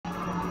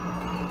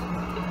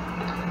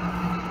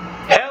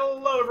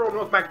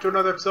welcome back to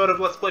another episode of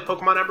Let's Play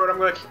Pokemon Emerald. I'm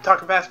going to keep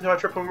talking fast until I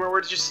trip over my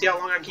words just to see how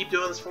long I can keep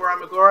doing this for. I'm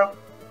Agoro.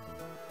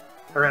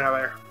 I ran out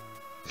of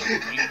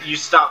there. You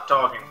stop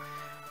talking.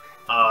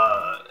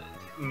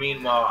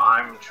 Meanwhile,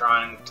 I'm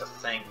trying to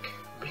think,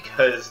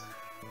 because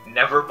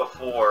never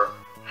before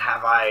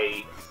have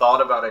I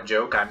thought about a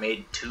joke I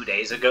made 2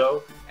 days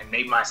ago and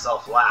made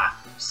myself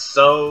laugh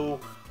so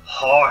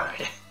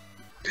hard.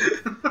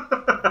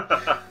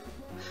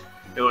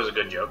 It was a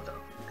good joke, though.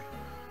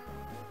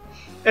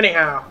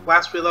 Anyhow,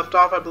 last we left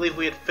off, I believe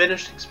we had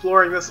finished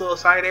exploring this little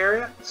side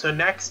area. So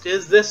next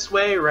is this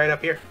way, right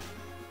up here.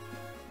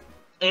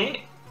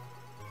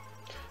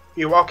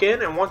 You walk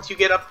in, and once you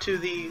get up to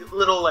the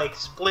little,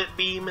 split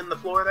beam in the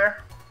floor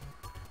there,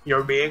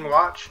 you're being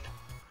watched.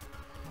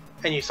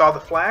 And you saw the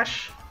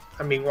flash.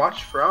 I'm being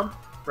watched from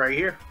right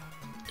here.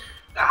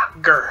 Ah,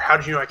 grr, how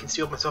did you know I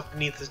concealed myself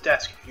beneath this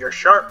desk? You're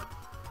sharp.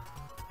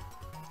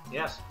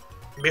 Yes.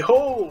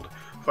 Behold,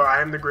 for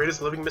I am the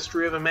greatest living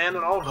mystery of a man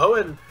in all of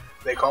Hoenn.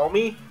 They call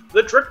me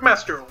the Trick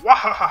Master.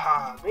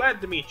 Wahahaha!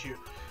 Glad to meet you.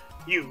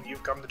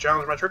 You've come to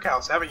challenge my trick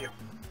house, haven't you?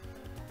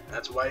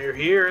 That's why you're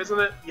here, isn't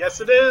it? Yes,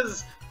 it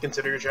is.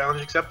 Consider your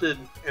challenge accepted.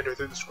 Enter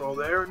through the scroll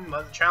there and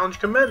let the challenge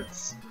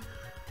commence.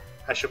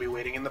 I shall be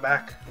waiting in the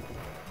back.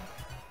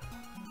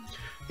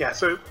 Yeah,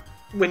 so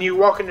when you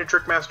walk into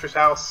Trick Master's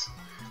house,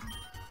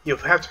 you'll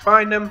have to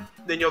find him.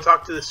 Then you'll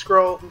talk to the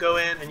scroll and go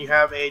in, and you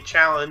have a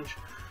challenge.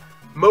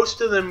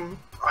 Most of them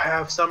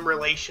have some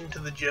relation to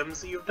the gems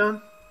that you've done.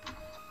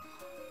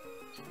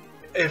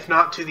 If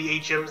not to the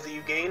HMs that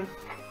you gain.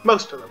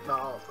 Most of them, not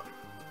all of them.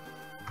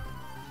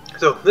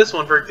 So this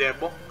one, for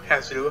example,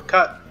 has to do with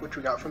Cut, which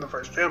we got from the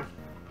first gym.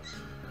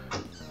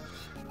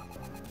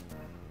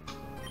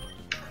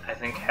 I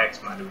think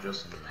Hex might have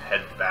just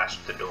head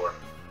bashed the door.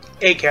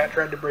 A-Cat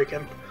tried to break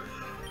in.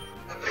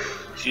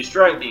 She's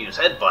trying to use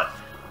Headbutt.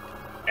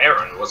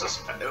 Aaron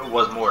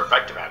was more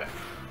effective at it.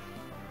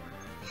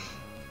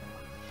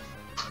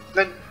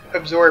 That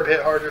Absorb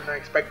hit harder than I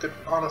expected,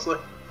 honestly.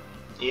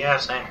 Yeah,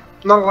 same.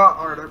 Not a lot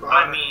harder, but...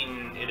 I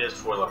mean, it is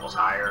 4 levels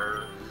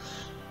higher.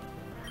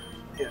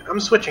 Yeah, I'm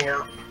switching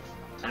out.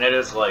 And it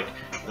is,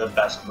 the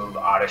best move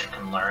Oddish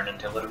can learn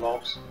until it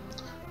evolves.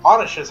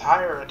 Oddish has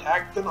higher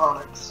attack than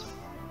Onix.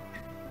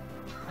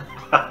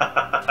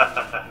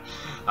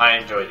 I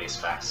enjoy these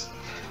facts.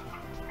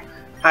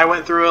 I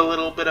went through a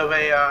little bit of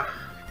a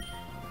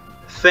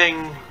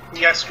thing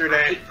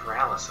yesterday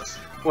Paralysis.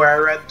 where I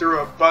read through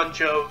a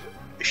bunch of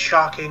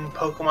shocking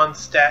Pokemon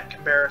stat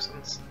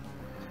comparisons.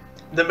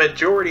 The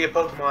majority of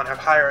Pokemon have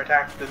higher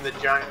attack than the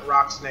giant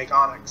rock snake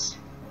Onix.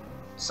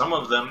 Some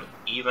of them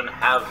even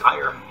have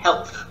higher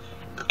health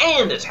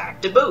and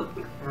attack to boot.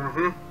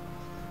 Mm-hmm.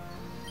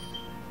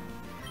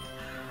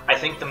 I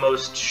think the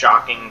most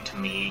shocking to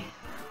me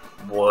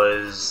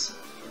was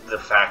the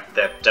fact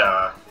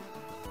that,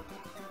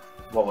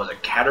 what was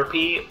it,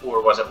 Caterpie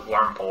or was it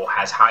Wurmple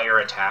has higher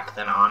attack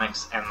than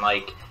Onix, and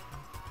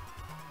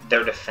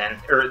their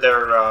defense or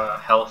their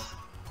health,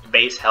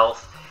 base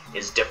health,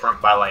 is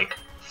different by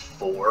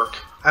 4.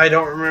 I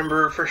don't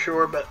remember for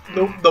sure, but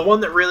the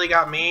one that really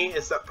got me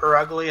is that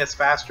Perugly is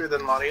faster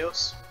than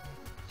Latios.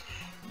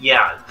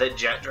 Yeah, the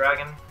Jet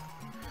Dragon.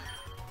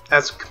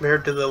 As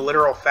compared to the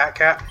literal Fat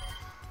Cat.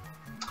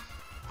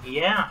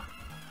 Yeah.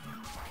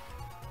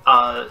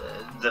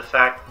 The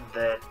fact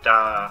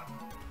that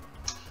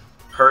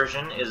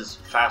Persian is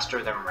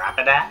faster than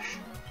Rapidash.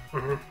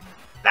 Mm-hmm.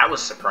 That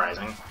was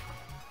surprising.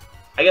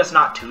 I guess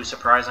not too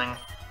surprising,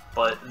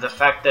 but the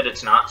fact that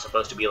it's not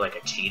supposed to be like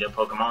a cheetah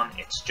Pokemon,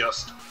 it's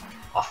just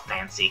a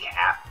fancy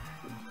cat.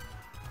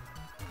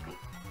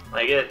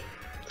 I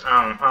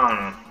don't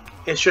know.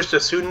 It's just a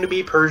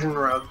soon-to-be Persian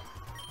rug.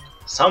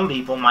 Some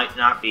people might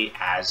not be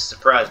as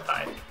surprised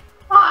by it.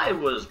 I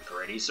was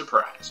pretty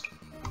surprised.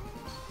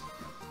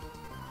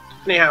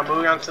 Anyhow,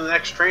 moving on to the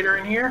next trainer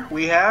in here,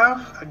 we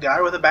have a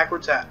guy with a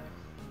backwards hat.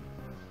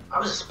 I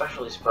was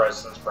especially surprised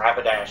since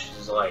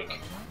Rapidash's,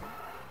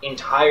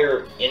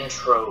 entire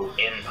intro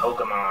in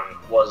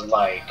Pokemon was,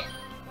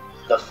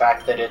 the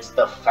fact that it's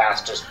the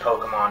fastest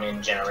Pokemon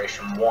in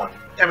Generation 1.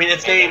 I mean,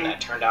 its name...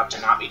 that turned out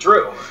to not be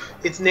true.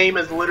 Its name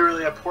is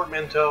literally a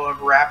portmanteau of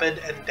Rapid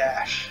and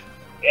Dash.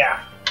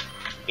 Yeah.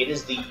 It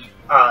is the,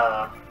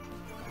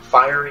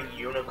 fiery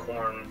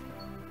unicorn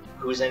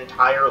whose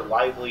entire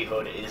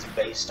livelihood is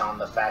based on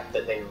the fact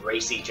that they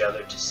race each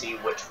other to see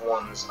which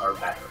ones are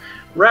better.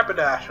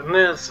 Rapidash, and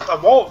this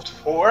evolved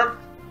for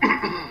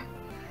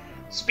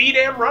Speed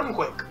and Run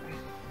Quick.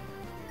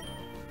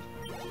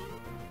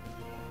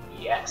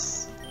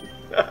 Yes.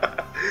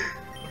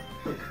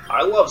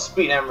 I love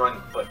Speed and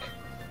Run Quick.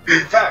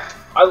 In fact,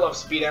 I love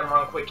Speed and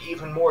Run Quick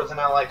even more than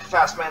I like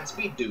Fast Man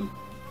Speed Do.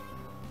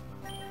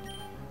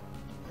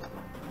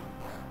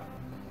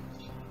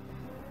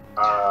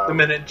 The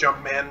minute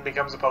Jumpman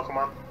becomes a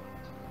Pokemon.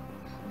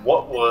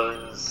 What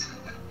was...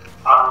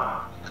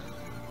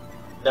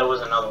 There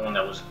was another one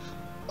that was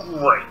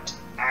great.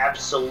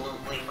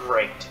 Absolutely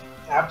great.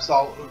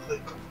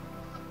 Absolutely.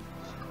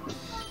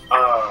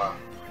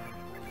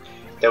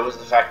 There was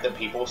the fact that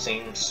people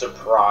seemed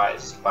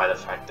surprised by the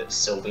fact that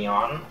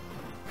Sylveon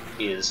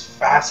is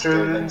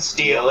faster than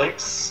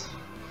Steelix.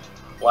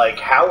 Like,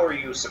 how are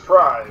you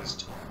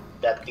surprised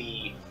that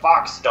the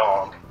fox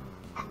dog,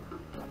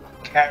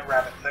 Cat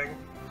rabbit thing.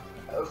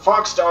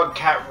 fox dog,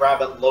 cat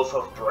rabbit loaf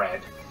of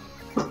bread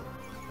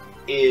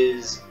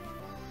is...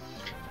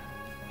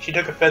 She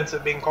took offense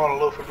at being called a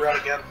loaf of bread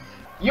again.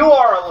 You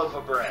are a loaf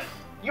of bread.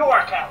 You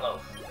are a cat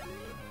loaf.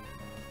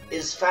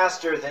 Is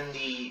faster than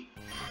the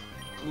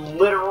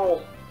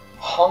literal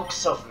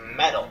hunks of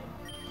metal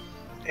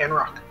And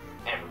rock.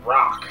 and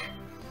rock.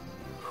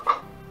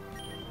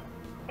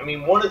 I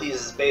mean, one of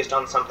these is based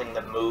on something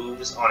that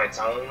moves on its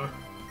own.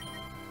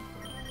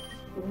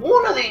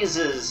 One of these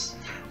is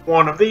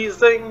One of these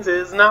things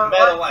is not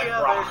metal like and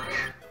the rock.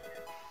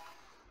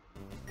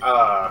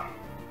 other.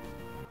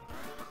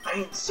 I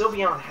mean,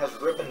 Sylveon has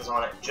ribbons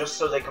on it just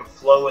so they can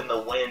flow in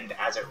the wind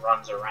as it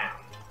runs around.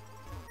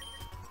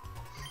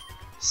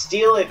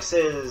 Steelix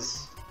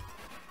is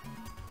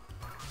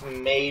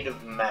made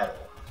of metal.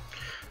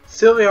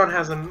 Sylveon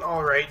has an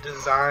alright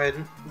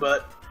design,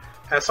 but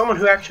as someone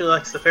who actually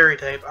likes the fairy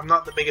type, I'm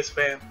not the biggest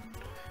fan.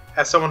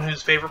 As someone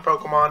whose favorite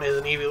Pokemon is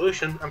an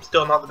evolution, I'm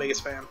still not the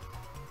biggest fan.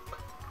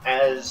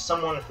 As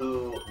someone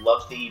who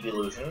loves the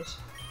evolutions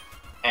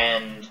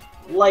and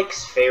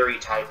likes fairy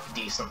type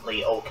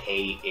decently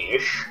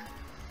okay-ish,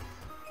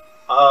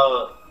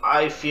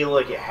 I feel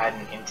like it had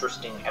an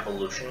interesting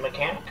evolution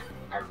mechanic.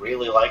 I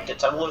really liked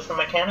its evolution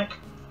mechanic.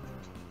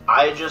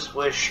 I just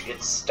wish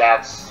its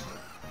stats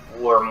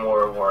were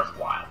more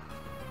worthwhile.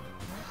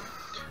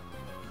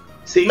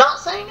 See, Not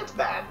saying it's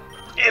bad.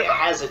 It If-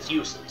 has its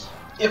uses.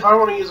 if I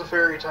want to use a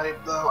fairy type,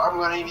 though, I'm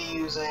going to be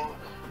using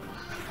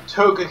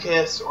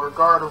Togekiss or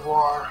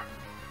Gardevoir.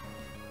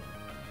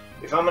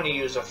 If I'm going to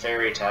use a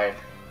fairy type,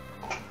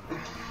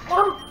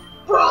 I'm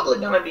probably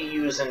going to be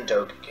using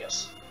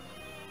Togekiss.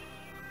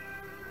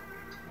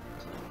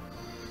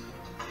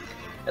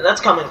 And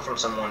that's coming from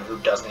someone who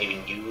doesn't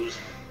even use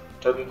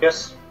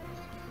Togekiss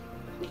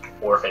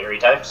or fairy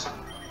types.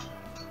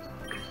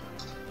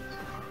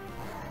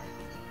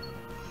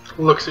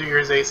 Looks at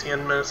your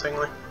Zacian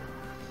menacingly.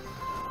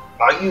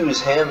 I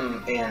use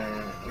him in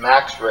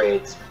max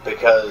raids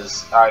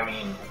because, I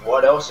mean,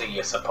 what else are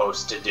you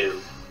supposed to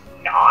do?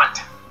 Not?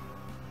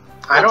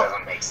 That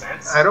doesn't make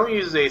sense. I don't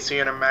use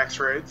Zacian in max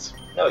raids.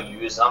 No, you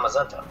use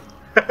Zamazenta.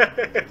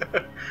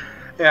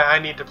 Yeah, I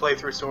need to play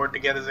through Sword to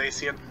get a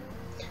Zacian.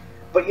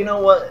 But you know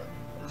what?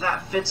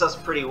 That fits us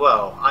pretty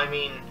well. I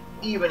mean,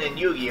 even in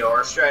Yu-Gi-Oh!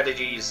 Our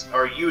strategies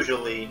are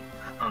usually,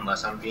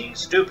 unless I'm being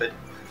stupid,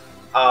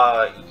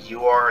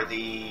 you are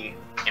the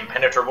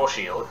impenetrable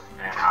shield,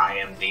 and I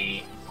am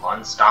the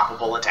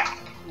unstoppable attack.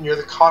 You're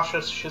the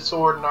cautious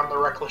Sword, and I'm the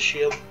reckless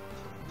Shield.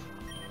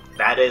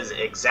 That is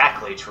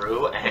exactly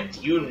true, and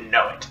you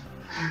know it.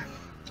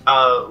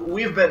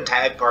 We've been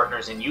tag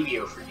partners in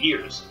Yu-Gi-Oh! For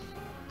years.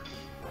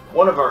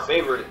 One of our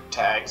favorite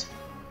tags,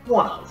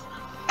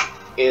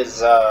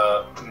 is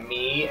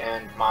me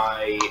and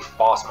my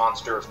boss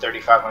monster of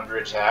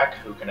 3500 attack,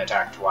 who can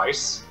attack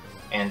twice,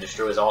 and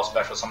destroys all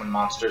special summon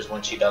monsters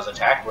when she does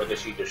attack, whether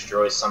she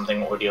destroys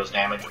something or deals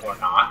damage or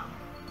not.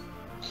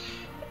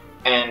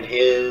 And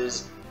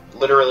his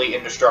literally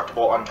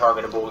indestructible,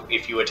 untargetable,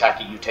 if you attack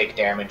it you take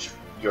damage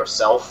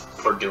yourself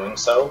for doing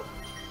so,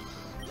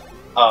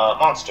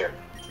 monster.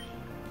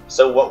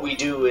 So what we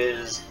do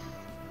is,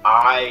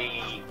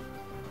 I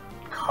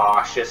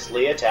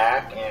cautiously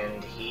attack,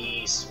 and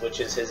he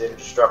switches his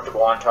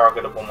indestructible,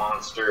 untargetable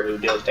monster who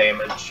deals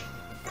damage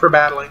For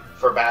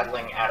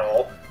battling at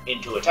all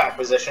into attack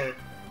position,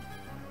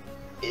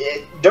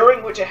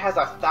 during which it has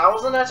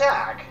 1,000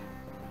 attack,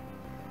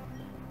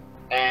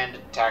 and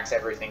attacks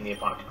everything the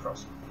opponent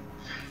controls.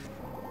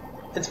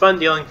 It's fun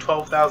dealing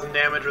 12,000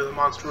 damage with a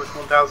monster with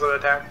 1,000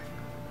 attack.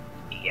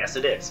 Yes,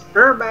 it is.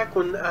 Remember back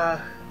when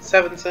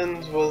Seven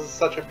Sins was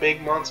such a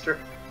big monster?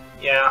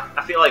 Yeah,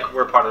 I feel like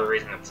we're part of the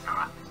reason it's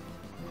not.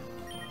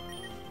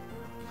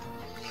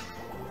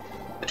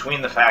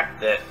 Between the fact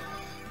that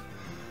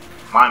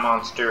my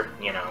monster,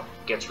 you know,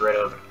 gets rid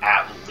of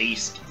at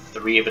least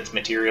 3 of its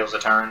materials a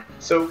turn.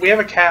 So we have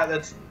a cat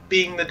that's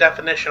being the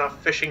definition of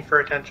fishing for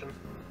attention.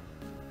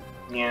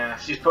 Yeah,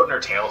 she's putting her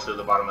tail through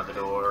the bottom of the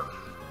door,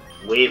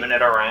 waving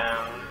it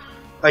around,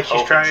 Like she's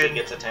hoping trying, she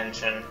gets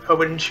attention.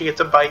 hoping she gets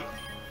a bite.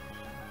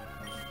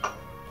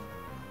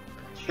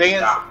 She Thing is,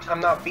 stopped. I'm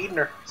not feeding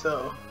her,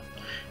 so...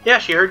 Yeah,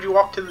 she heard you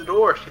walk to the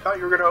door. She thought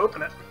you were going to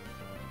open it.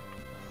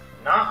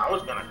 Nah, I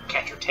was gonna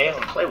catch her tail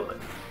and play with it.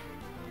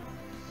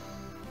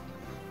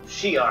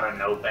 She ought to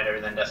know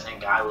better than to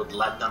think I would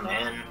let them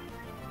in.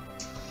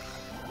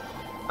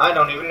 I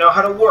don't even know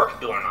how to work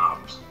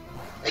doorknobs.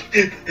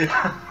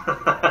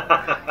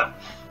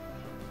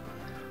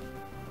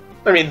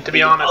 I mean, to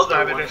be honest,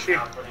 neither does she.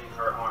 Not putting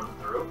her arm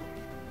through.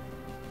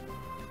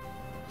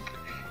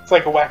 It's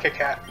like a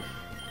whack-a-cat.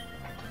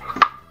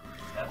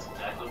 That's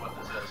exactly what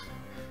this is.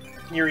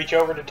 You reach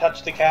over to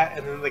touch the cat,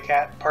 and then the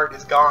cat part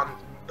is gone,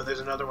 but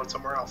there's another one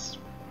somewhere else.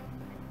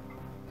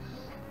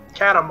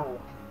 Catamole.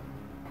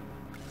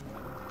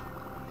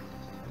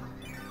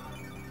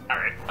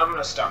 Alright, I'm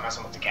gonna stop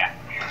messing with the cat.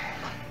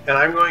 And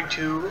I'm going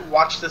to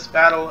watch this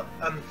battle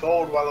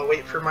unfold while I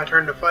wait for my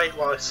turn to fight,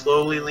 while I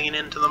slowly lean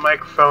into the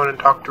microphone and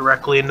talk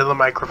directly into the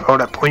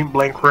microphone at point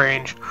blank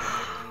range.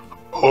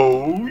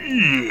 Oh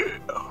yeah.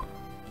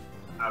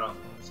 I don't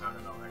think it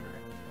sounded all that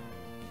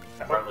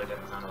great. It probably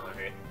didn't sound all that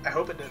great. I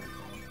hope it did.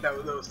 That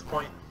was the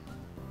point.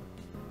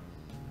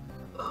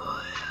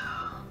 Oh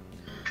yeah.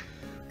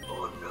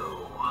 Oh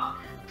no.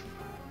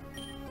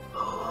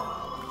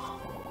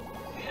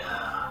 Oh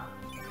yeah.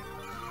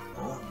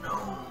 Oh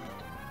no.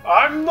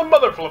 I'm the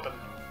mother flippin'.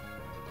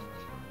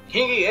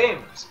 Kingy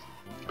Ames.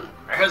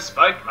 My hair's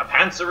spiked, my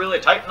pants are really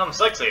tight, and I'm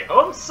sexy.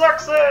 Oh, I'm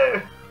sexy!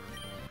 I'm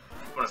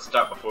gonna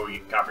stop before we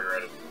get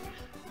copyrighted.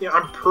 Yeah,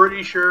 I'm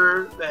pretty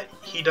sure that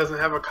he doesn't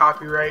have a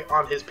copyright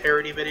on his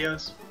parody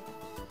videos.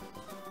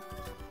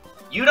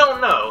 You don't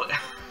know.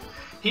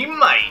 He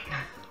might.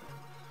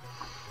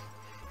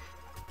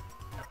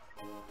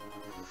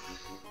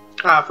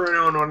 For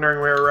anyone wondering,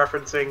 we're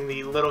referencing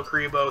the Little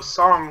Karibo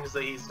songs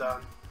that he's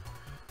done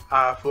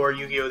for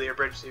Yu-Gi-Oh! The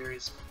Abridged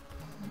series.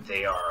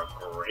 They are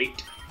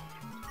great.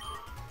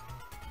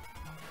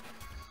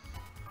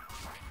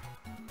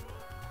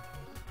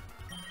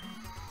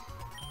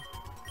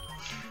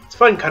 It's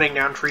fun cutting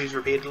down trees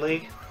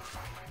repeatedly.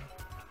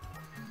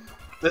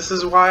 This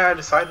is why I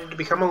decided to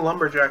become a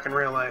lumberjack in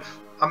real life.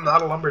 I'm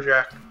not a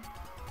lumberjack.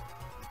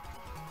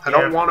 I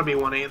don't want to be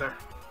one either.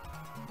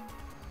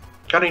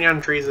 Cutting down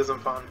trees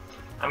isn't fun.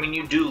 I mean,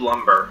 you do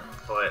lumber,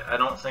 but I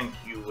don't think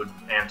you would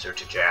answer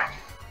to Jack.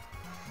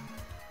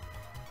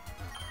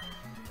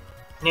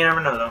 You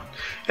never know, though.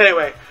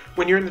 Anyway,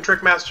 when you're in the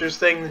Trickmasters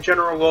thing, the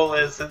general goal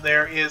is that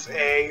there is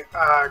a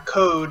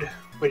code,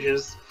 which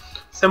is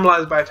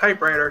symbolized by a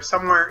typewriter,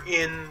 somewhere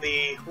in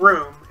the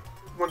room.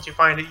 Once you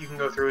find it, you can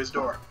go through his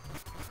door.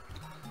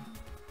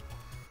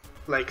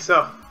 Like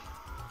so.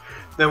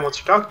 Then once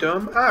you talk to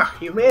him,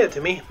 you made it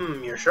to me.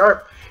 You're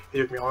sharp. It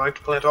took me all night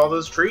to plant all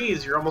those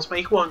trees. You're almost my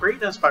equal in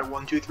greatness by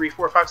 1, 2, 3,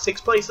 4, 5,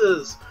 6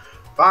 places.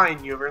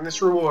 Fine, you've earned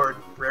this reward.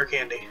 Rare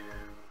candy.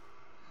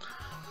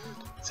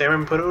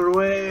 Salmon, put it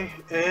away,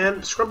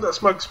 and scrub that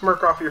smug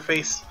smirk off your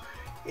face.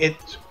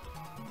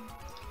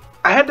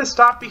 I had to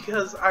stop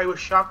because I was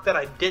shocked that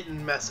I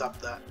didn't mess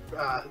up that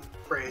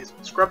phrase.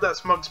 Scrub that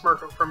smug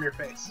smirk from your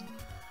face.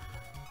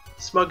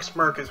 Smug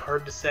smirk is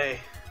hard to say.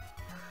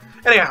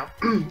 Anyhow,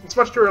 it's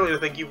much too early to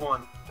think you've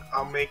won.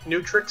 I'll make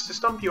new tricks to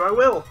stump you, I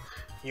will.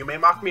 You may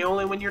mock me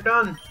only when you're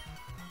done.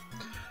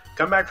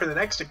 Come back for the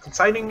next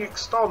exciting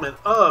installment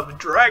of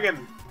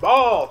Dragon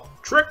Ball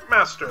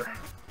Trickmaster.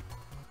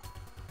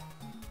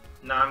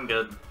 No, I'm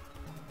good.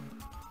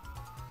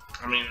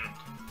 I mean,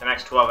 the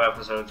next 12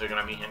 episodes are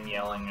gonna be him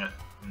yelling at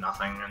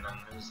nothing, and then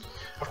his...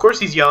 Of course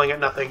he's yelling at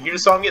nothing. You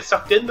just saw him get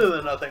sucked into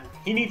the nothing.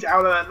 He needs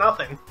out of that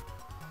nothing.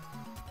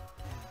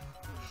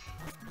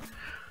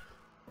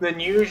 Then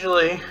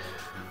usually,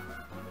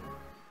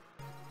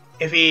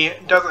 if he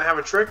doesn't have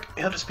a trick,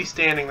 he'll just be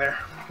standing there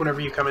whenever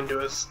you come into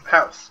his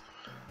house.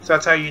 So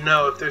that's how you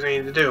know if there's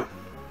anything to do.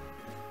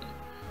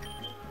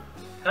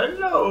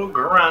 Hello,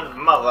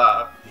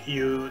 grandmother.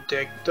 You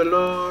take the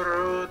low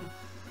road.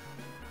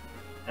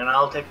 And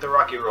I'll take the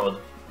rocky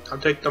road. I'll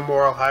take the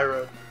moral high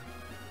road.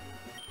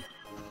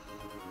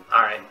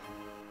 Alright.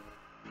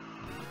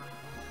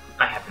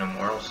 I have no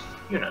morals.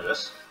 You know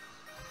this.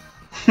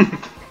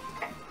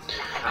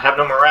 I have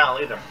no morale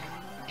either.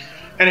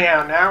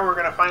 Anyhow, now we're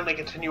going to finally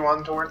continue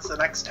on towards the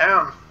next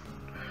town.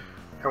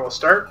 And we'll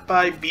start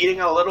by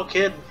beating a little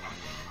kid.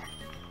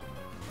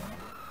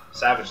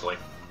 Savagely.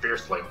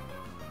 Fiercely.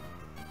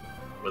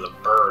 With a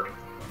bird.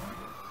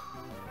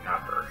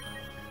 Not bird.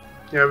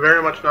 Yeah,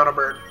 very much not a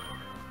bird.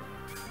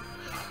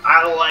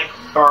 I like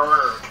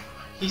bird.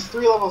 He's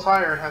 3 levels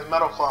higher and has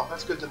Metal Claw.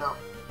 That's good to know.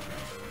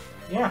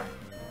 Yeah.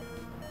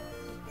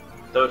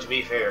 Though, to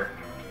be fair,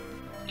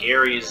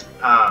 Gary's,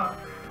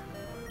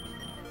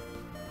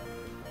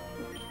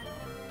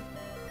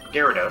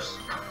 Gyarados.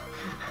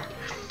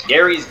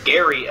 Gary's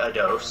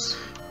Gyarados.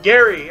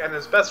 Gary and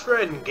his best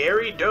friend,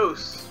 Gary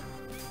Dose.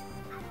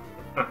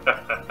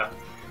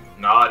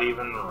 Not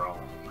even wrong.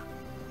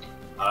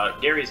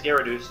 Gary's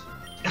Gyarados.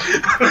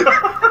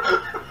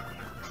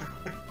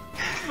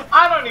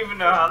 I don't even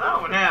know how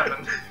that one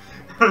happened.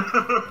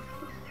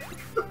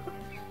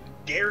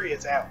 Gary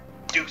is out.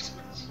 Deuces.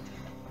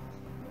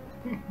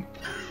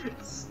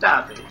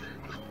 Stop it.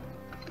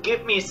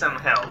 Give me some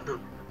help.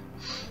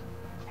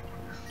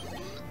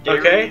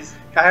 Okay,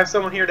 I have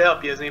someone here to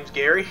help you. His name's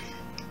Gary.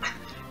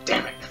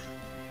 Damn it.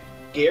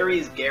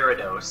 Gary's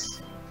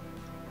Gyarados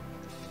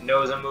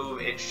knows a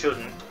move it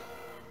shouldn't,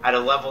 at a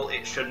level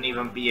it shouldn't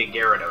even be a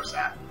Gyarados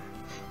at.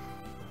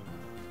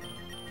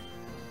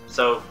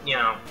 So, you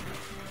know,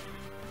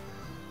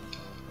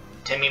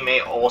 Timmy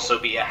may also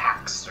be a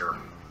hackster.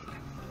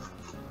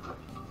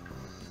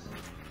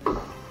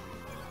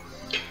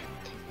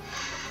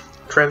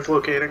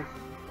 Translocating.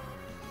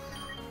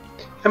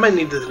 I might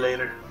need this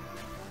later.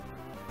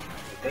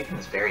 You're taking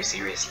this very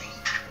seriously.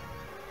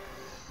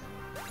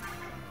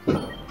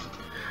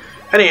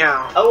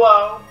 Anyhow.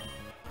 Hello.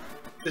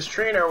 This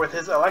trainer with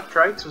his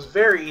Electrites was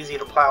very easy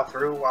to plow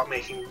through while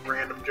making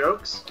random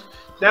jokes.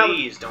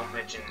 Please don't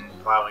mention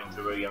plowing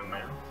through a young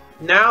man.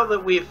 Now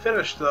that we've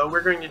finished, though,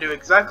 we're going to do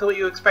exactly what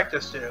you expect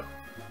us to do.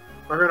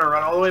 We're going to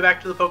run all the way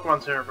back to the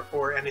Pokemon Center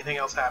before anything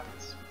else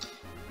happens.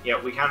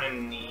 Yeah, we kind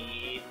of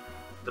need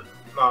the...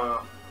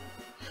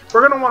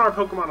 We're going to want our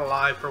Pokemon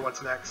alive for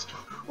what's next.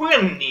 We're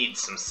going to need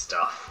some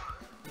stuff.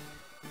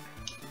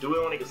 Do we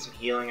want to get some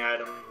healing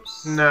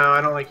items? No,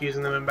 I don't like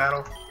using them in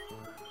battle.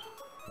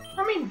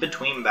 I mean,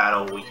 between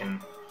battle we can...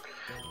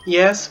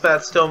 Yes, but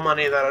that's still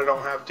money that I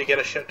don't have to get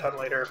a shit ton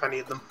later if I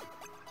need them.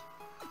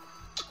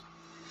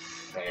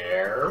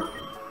 Fair.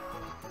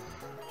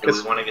 Do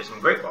we want to get some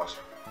Great Balls?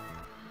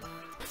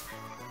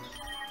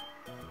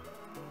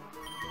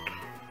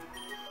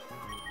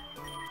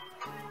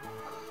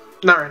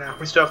 Not right now.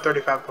 We still have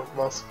 35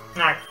 Pokeballs.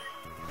 Alright.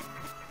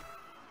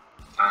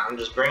 I'm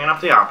just bringing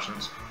up the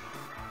options.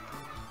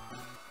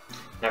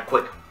 Now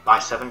quick, buy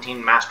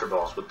 17 Master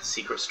Balls with the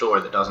secret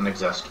store that doesn't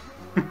exist.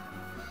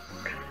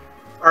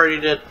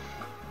 Already did.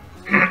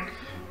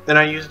 Then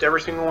I used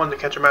every single one to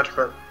catch a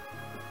Magikarp.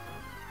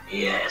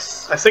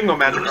 Yes. A single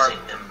Magikarp.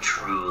 Using them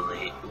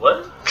truly.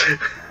 What?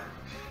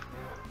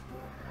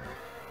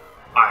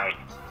 Alright.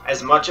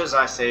 As much as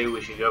I say we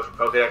should go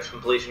for Pokedex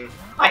completion,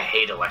 I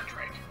hate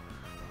Electric.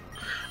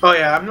 Oh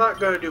yeah, I'm not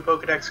going to do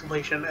Pokedex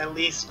completion, at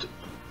least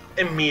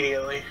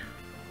immediately.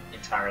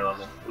 Entire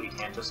level. We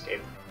can't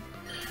escape.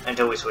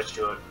 Until we switch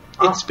to it.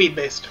 It's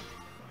speed-based.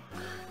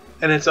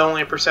 And it's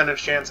only a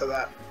percentage chance of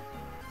that.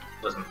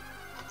 Listen.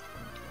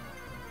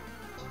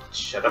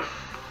 Shut up.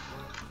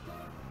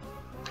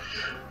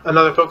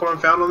 Another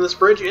Pokemon found on this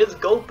bridge is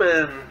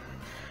Gulpin.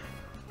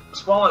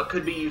 Swallow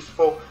could be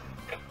useful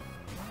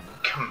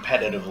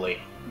competitively.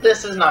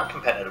 This is not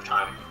competitive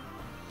time.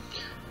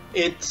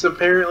 It's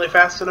apparently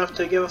fast enough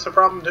to give us a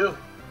problem too.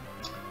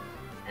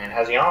 And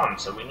has yawn,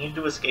 so we need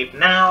to escape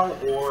now,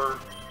 or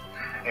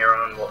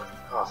Aaron will...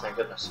 Oh, thank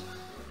goodness.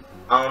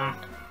 The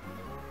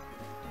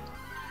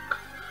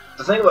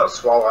thing about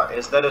Swallow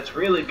is that it's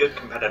really good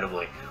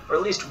competitively, or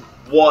at least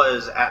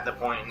was at the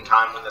point in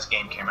time when this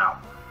game came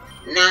out.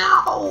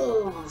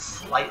 Now,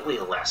 slightly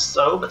less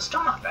so, but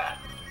still not bad.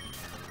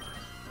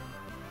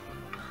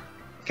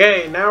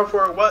 Okay, now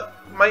for what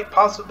might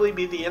possibly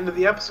be the end of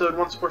the episode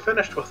once we're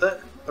finished with it.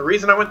 The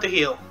reason I went to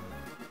heal.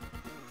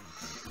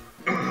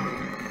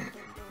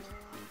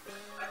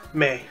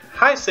 May.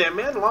 Hi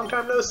Sandman, long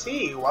time no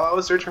see. While I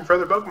was searching for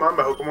other Pokemon,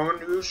 my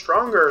Pokemon grew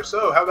stronger,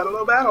 so how about a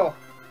little battle?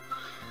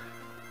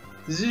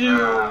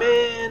 Zoom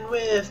in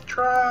with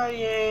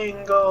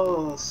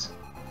triangles.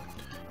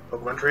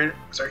 Pokemon Trainer,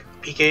 sorry,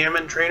 PKM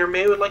and Trainer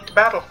May would like to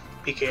battle.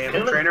 PKM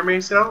and Trainer May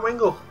sit on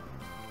Wingull.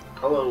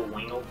 Hello,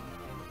 Wingull.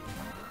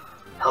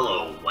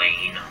 Hello,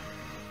 Wayne.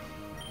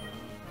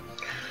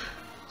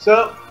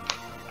 So,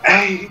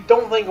 I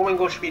don't think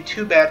Wingull should be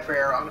too bad for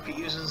Aeron. If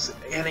he uses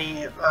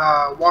any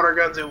water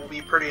guns, it will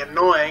be pretty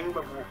annoying,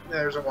 but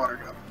there's a water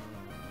gun.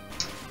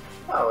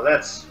 Oh,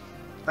 that's...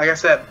 Like I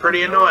said,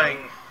 pretty annoying.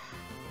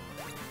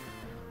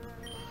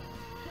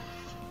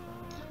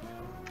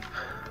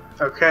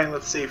 Okay,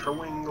 let's see, for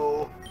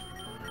Wingull,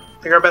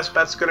 I think our best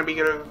bet's going to be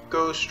to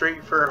go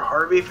straight for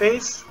Harvey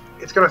Face.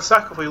 It's going to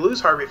suck if we lose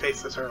Harvey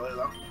Face this early,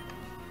 though.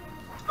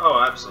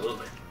 Oh,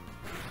 absolutely.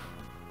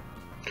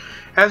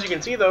 As you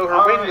can see, though, her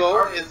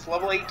Wingull is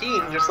level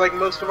 18, just like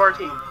most of our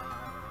team.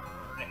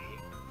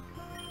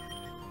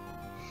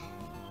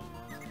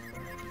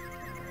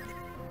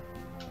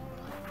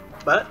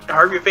 But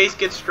Harvey Face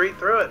gets straight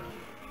through it.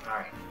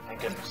 Alright,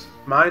 thank goodness.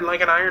 Mine like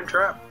an iron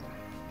trap.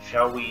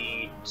 Shall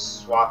we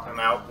swap him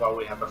out while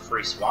we have a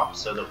free swap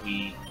so that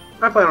we...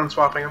 I plan on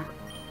swapping him.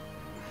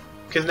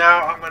 Because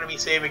now I'm going to be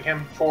saving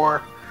him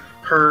for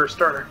her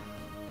starter.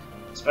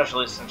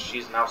 Especially since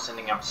she's now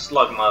sending out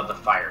Slugma, the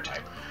fire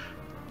type.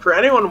 For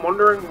anyone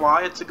wondering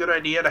why it's a good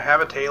idea to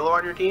have a Tailo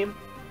on your team,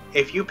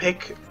 if you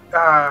pick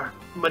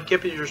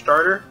Mudkip as your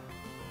starter,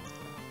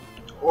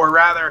 or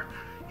rather,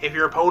 if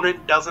your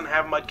opponent doesn't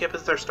have Mudkip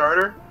as their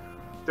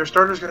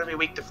starter's going to be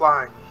weak to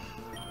flying.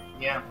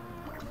 Yeah.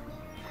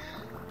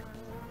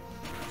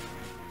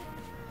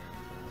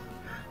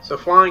 So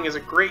flying is a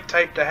great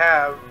type to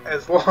have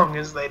as long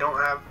as they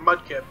don't have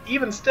Mudkip.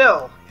 Even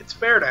still, it's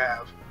fair to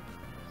have.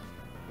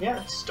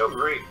 Yeah, it's still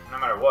great, no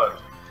matter what.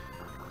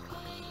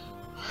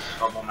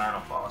 Bubble Man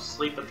will fall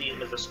asleep at the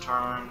end of this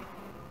turn.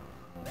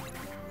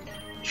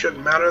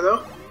 Shouldn't matter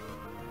though.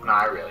 No,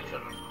 I really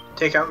shouldn't.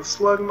 Take out the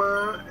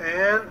Slugma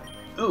and...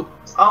 Ooh.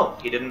 Oh,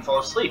 he didn't fall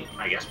asleep.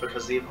 I guess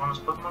because the opponent's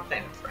Pokemon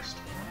fainted first.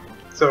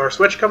 So our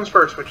switch comes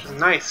first, which is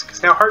nice,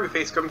 because now Harvey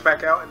Face comes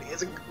back out and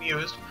isn't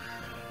used.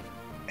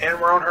 And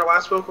we're on her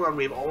last Pokemon.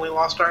 We've only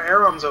lost our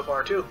Aeron so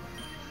far, too.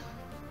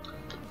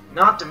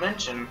 Not to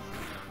mention...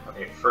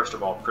 Okay, first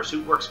of all,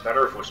 Pursuit works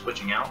better if we're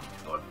switching out,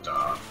 but,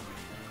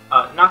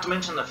 not to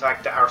mention the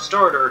fact that our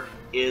starter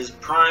is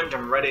primed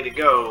and ready to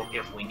go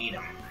if we need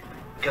him.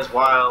 Because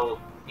while,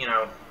 you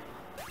know,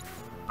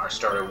 our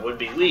starter would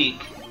be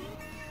weak,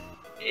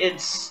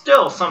 it's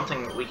still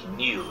something that we can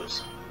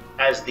use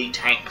as the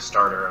tank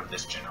starter of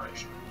this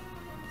generation.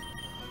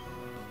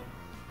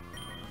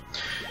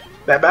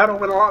 That battle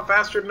went a lot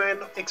faster than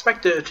I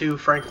expected it to,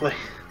 frankly.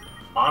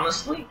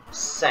 Honestly,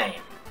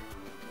 same.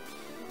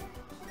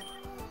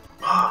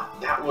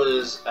 That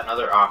was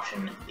another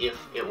option if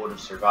it would have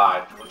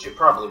survived, which it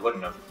probably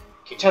wouldn't have.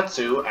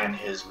 Kitetsu and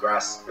his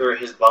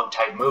his bug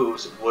type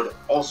moves would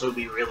also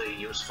be really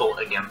useful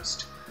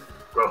against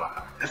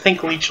Grovyle. I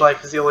think Leech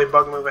Life is the only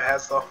bug move it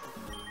has, though.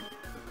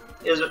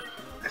 Is it?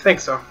 I think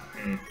so.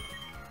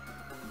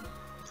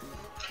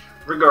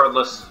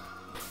 Regardless,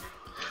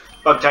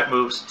 bug type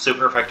moves,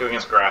 super effective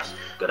against grass.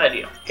 Good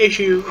idea.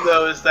 Issue,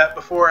 though, is that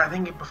before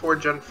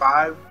Gen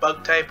 5,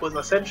 bug type was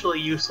essentially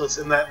useless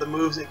in that the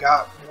moves it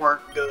got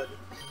weren't good.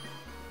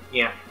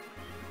 Yeah.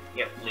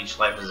 Yep, Leech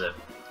Life is it.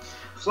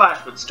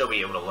 Flash would still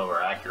be able to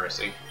lower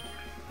accuracy.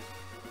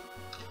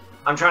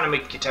 I'm trying to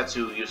make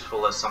Kitetsu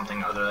useful as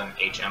something other than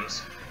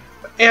HMs.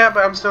 Yeah,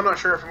 but I'm still not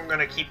sure if I'm going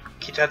to keep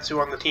Kitetsu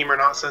on the team or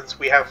not, since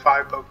we have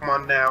 5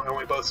 Pokemon now, and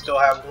we both still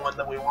have one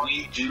that we want We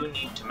each. do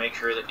need to make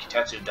sure that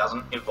Kitetsu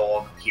doesn't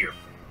evolve here.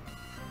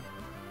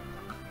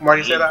 Why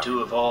do you say that? We need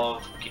to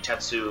evolve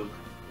Kitetsu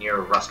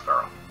near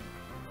Rustboro.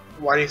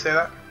 Why do you say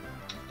that?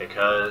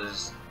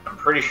 Because I'm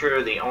pretty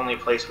sure the only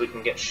place we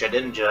can get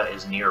Shedinja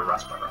is near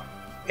Rustboro.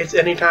 It's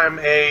anytime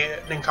a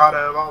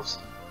Nincada evolves.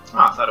 Oh,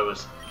 I thought it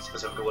was a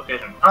specific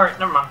location. Alright,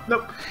 never mind.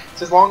 Nope.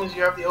 It's as long as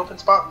you have the open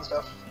spot and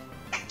stuff.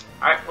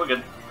 Alright, we're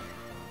good.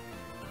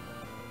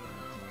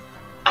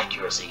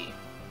 Accuracy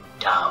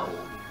down.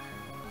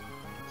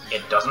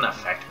 It doesn't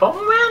affect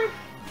Bulbaman?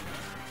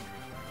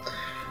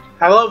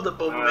 I love that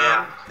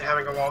Bulbaman,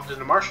 having evolved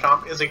into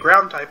Marshtomp, is a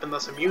ground type and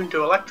thus immune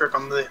to electric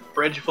on the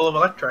bridge full of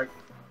Electrike.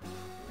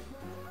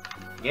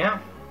 Yeah.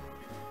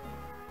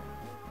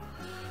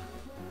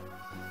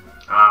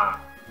 A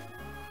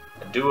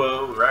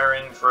duo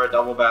raring for a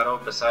double battle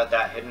beside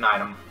that hidden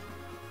item.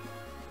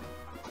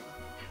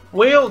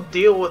 We'll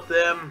deal with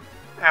them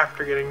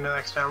after getting to the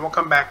next town. We'll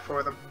come back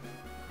for them.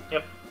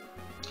 Yep.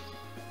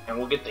 And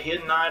we'll get the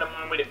hidden item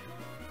when we do.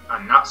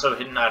 Not so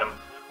hidden item.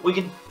 We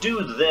can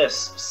do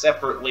this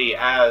separately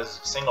as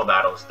single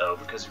battles, though,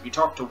 because if you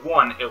talk to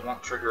one, it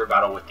won't trigger a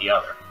battle with the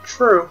other.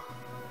 True.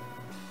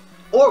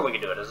 Or we can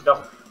do it as a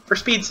double. For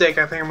speed's sake,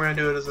 I think I'm going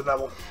to do it as a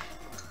double.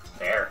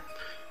 Fair.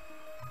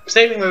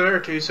 Saving the other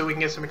two so we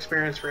can get some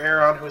experience for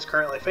Aeron, who is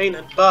currently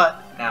fainted,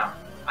 but... Now,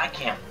 I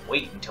can't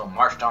wait until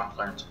Marshtomp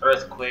learns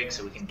Earthquake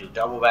so we can do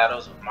double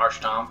battles with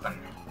Marshtomp and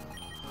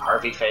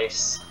Harvey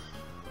Face.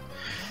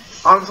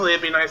 honestly,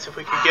 it'd be nice if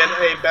we could get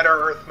a better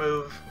Earth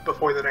move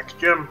before the next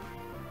gym.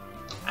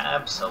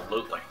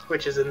 Absolutely.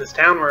 Which is in this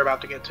town we're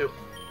about to get to.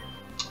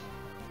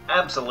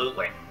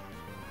 Absolutely.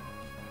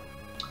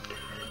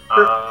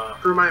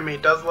 Remind me,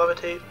 does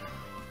Levitate?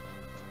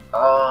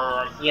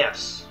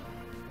 Yes.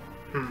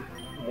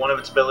 One of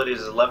its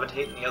abilities is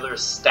Levitate and the other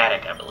is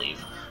Static, I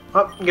believe.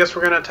 Well, I guess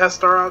we're going to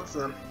test our odds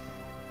then.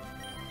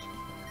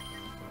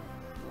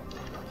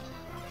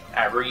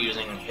 We're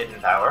using Hidden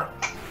Power,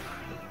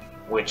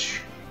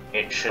 which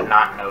it should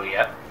not know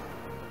yet.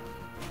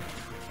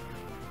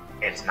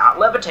 It's not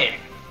levitating.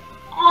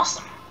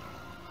 Awesome.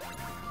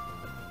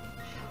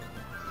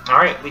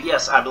 Alright, but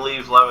yes, I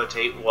believe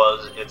Levitate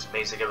was its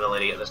basic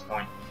ability at this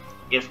point.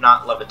 If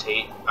not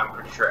Levitate, I'm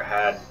pretty sure it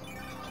had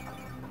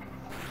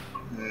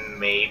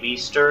maybe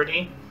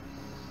Sturdy,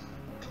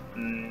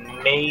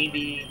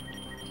 maybe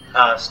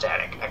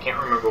Static. I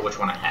can't remember which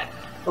one it had.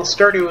 Well,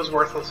 Sturdy was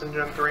worthless in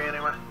Gen 3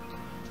 anyway.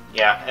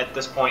 Yeah, at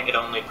this point it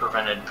only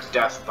prevented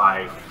death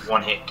by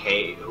one-hit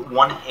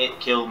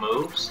kill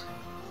moves,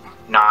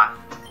 not,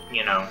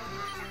 you know,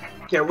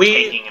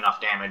 taking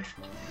enough damage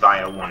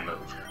via one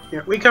move.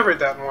 Yeah, we covered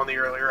that in one of the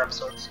earlier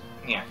episodes.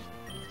 Yeah,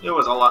 it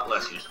was a lot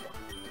less useful.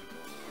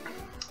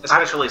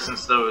 Especially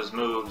since those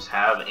moves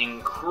have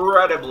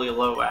incredibly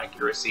low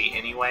accuracy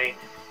anyway,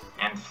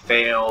 and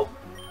fail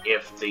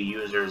if the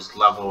user's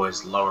level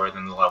is lower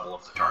than the level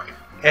of the target.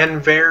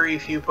 And very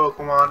few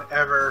Pokemon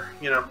ever,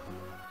 you know,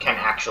 can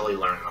actually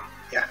learn them.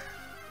 Yeah.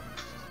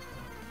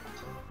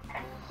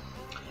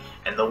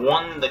 And the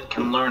one that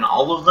can learn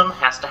all of them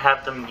has to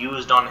have them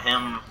used on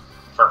him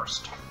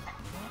first.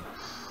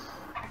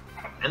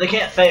 And they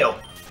can't fail.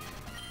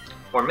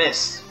 Or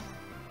miss.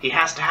 He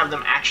has to have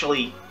them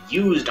actually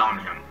used on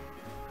him.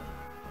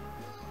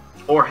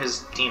 Or his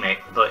teammate,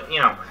 but, you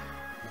know,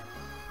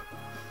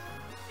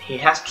 he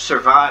has to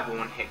survive a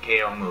one-hit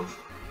KO move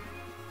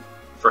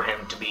for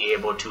him to be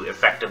able to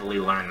effectively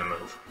learn the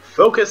move.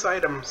 Focus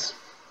items.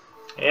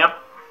 Yep.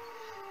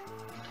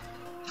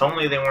 If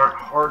only they weren't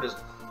hard as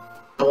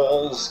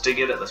balls to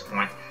get at this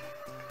point.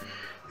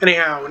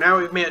 Anyhow, now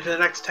we've made it to the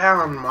next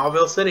town,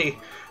 Mauville City.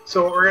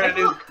 So what we're gonna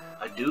do... Look,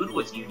 a dude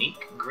with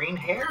unique green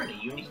hair and a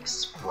unique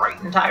sprite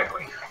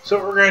entirely. So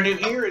what we're gonna do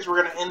here is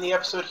we're gonna end the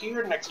episode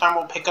here. Next time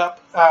we'll pick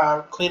up,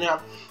 clean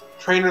up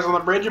trainers on the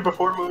bridge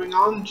before moving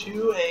on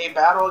to a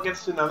battle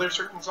against another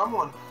certain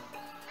someone.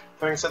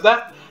 Having said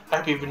that, I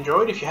hope you've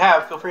enjoyed. If you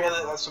have, feel free to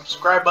hit that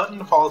subscribe button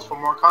to follow us for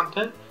more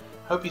content.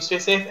 Hope you stay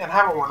safe and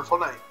have a wonderful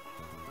night.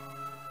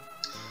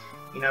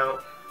 You know,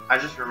 I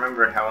just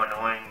remembered how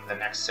annoying the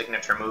next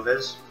signature move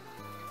is.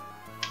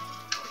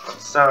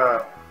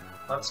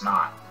 Let's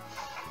not.